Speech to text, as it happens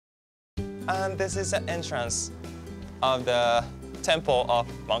and this is the entrance of the Temple of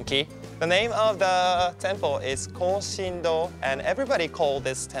Monkey. The name of the temple is Koshindo, and everybody calls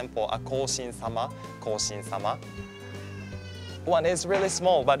this temple a Koshin-sama. Koshin-sama. One is really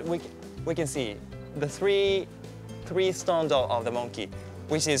small, but we can see the three-stone door of the monkey,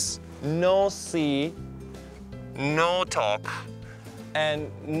 which is no see, no talk, and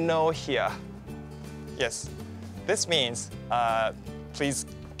no hear. Yes, this means please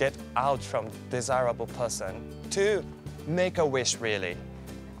get out from desirable person to make a wish, really.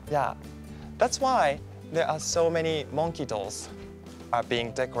 Yeah, that's why there are so many monkey dolls are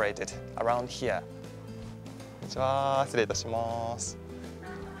being decorated around here. こんにちは、失礼いたします。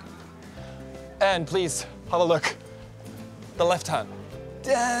And please have a look. The left hand.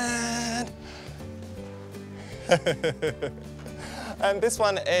 Dan! And this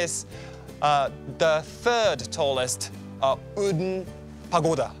one is the third tallest wooden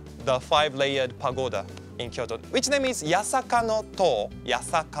pagoda, the 5-layered pagoda in Kyoto, which name is Yasaka no To,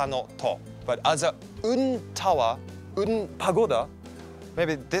 Yasaka no To. But as a wooden tower, wooden pagoda,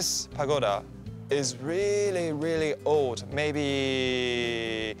 maybe this pagoda is really, really old.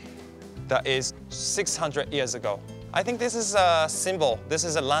 Maybe that is 600 years ago. I think this is a symbol, this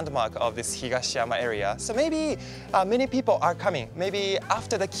is a landmark of this Higashiyama area. So maybe many people are coming. Maybe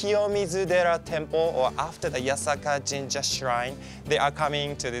after the Kiyomizu-dera temple or after the Yasaka Jinja shrine, they are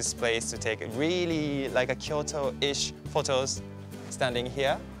coming to this place to take really like a Kyoto-ish photos standing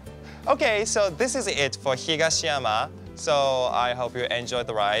here. Okay, so this is it for Higashiyama. So I hope you enjoyed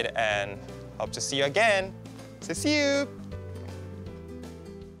the ride and hope to see you again. So see you!